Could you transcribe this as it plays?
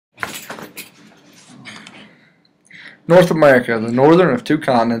North America, the northern of two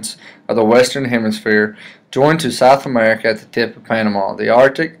continents of the Western Hemisphere, joined to South America at the tip of Panama. The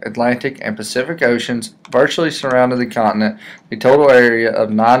Arctic, Atlantic, and Pacific Oceans virtually surrounded the continent. The total area of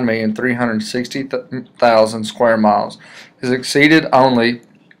 9,360,000 square miles is exceeded only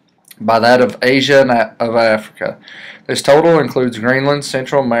by that of Asia and of Africa. This total includes Greenland,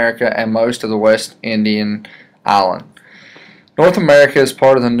 Central America, and most of the West Indian island. North America is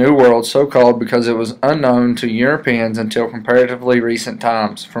part of the New World, so called because it was unknown to Europeans until comparatively recent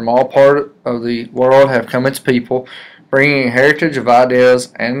times. From all parts of the world have come its people, bringing a heritage of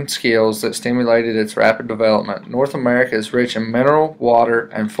ideas and skills that stimulated its rapid development. North America is rich in mineral, water,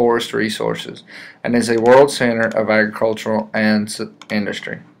 and forest resources, and is a world center of agricultural and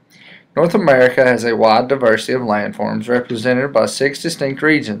industry. North America has a wide diversity of landforms represented by 6 distinct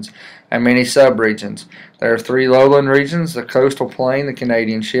regions and many subregions. There are 3 lowland regions, the coastal plain, the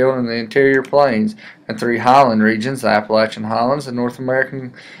Canadian Shield, and the interior plains, and 3 highland regions, the Appalachian Highlands, the North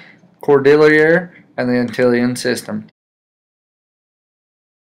American Cordillera, and the Antillean system.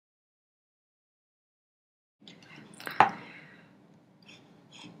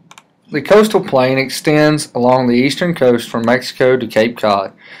 The coastal plain extends along the eastern coast from Mexico to Cape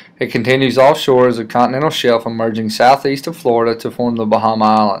Cod. It continues offshore as a continental shelf emerging southeast of Florida to form the Bahama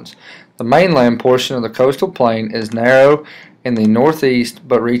Islands. The mainland portion of the coastal plain is narrow in the northeast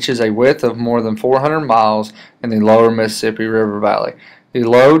but reaches a width of more than 400 miles in the lower Mississippi River Valley. The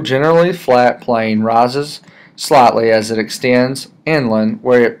low, generally flat plain rises slightly as it extends inland,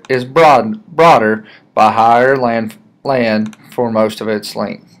 where it is broader by higher land for most of its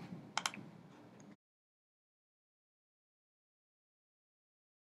length.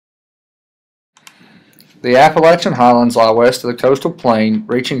 The Appalachian Highlands lie west of the coastal plain,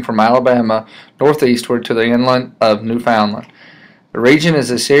 reaching from Alabama northeastward to the inland of Newfoundland. The region is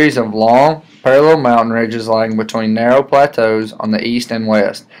a series of long, parallel mountain ridges lying between narrow plateaus on the east and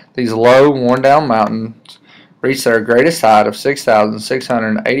west. These low, worn-down mountains reach their greatest height of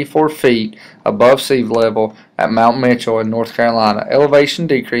 6,684 feet above sea level at Mount Mitchell in North Carolina. Elevation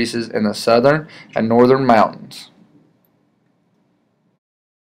decreases in the southern and northern mountains.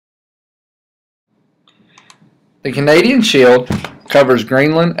 The Canadian Shield covers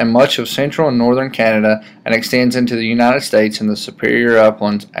Greenland and much of central and northern Canada and extends into the United States in the Superior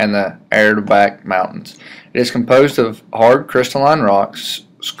Uplands and the Adirondack Mountains. It is composed of hard crystalline rocks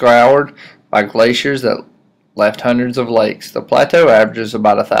scoured by glaciers that left hundreds of lakes. The plateau averages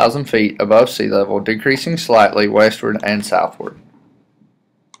about 1,000 feet above sea level, decreasing slightly westward and southward.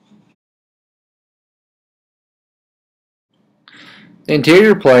 The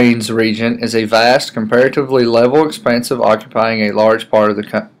interior plains region is a vast, comparatively level expanse occupying a large part of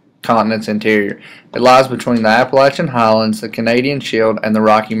the continent's interior. It lies between the Appalachian Highlands, the Canadian Shield, and the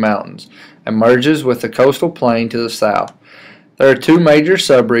Rocky Mountains, and merges with the coastal plain to the south. There are 2 major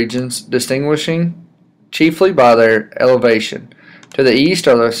subregions, distinguishing chiefly by their elevation. To the east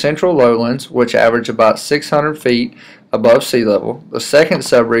are the central lowlands, which average about 600 feet above sea level. The second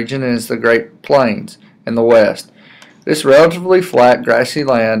subregion is the Great Plains in the west. This relatively flat, grassy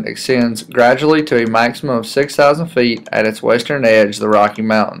land extends gradually to a maximum of 6,000 feet at its western edge, the Rocky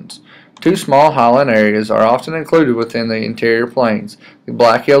Mountains. 2 small highland areas are often included within the interior plains, the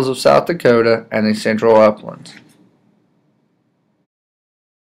Black Hills of South Dakota and the Central Uplands.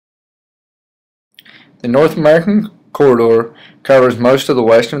 The North American corridor covers most of the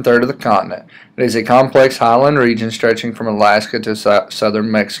western third of the continent. It is a complex highland region stretching from Alaska to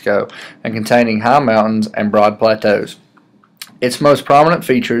southern Mexico and containing high mountains and broad plateaus. Its most prominent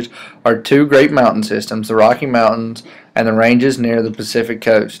features are 2 great mountain systems, the Rocky Mountains and the ranges near the Pacific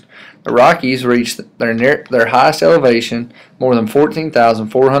coast. The Rockies reach their highest elevation, more than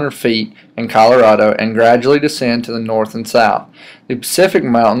 14,400 feet, in Colorado and gradually descend to the north and south. The Pacific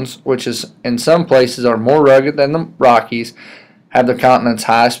Mountains, which in some places are more rugged than the Rockies, have the continent's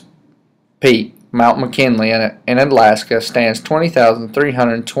highest peak. Mount McKinley in Alaska stands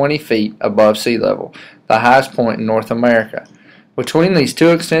 20,320 feet above sea level, the highest point in North America. Between these 2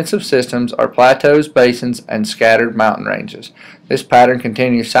 extensive systems are plateaus, basins, and scattered mountain ranges. This pattern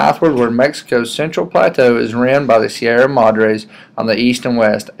continues southward where Mexico's central plateau is rimmed by the Sierra Madres on the east and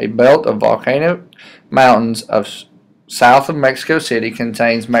west. A belt of volcanic mountains south of Mexico City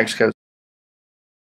contains Mexico's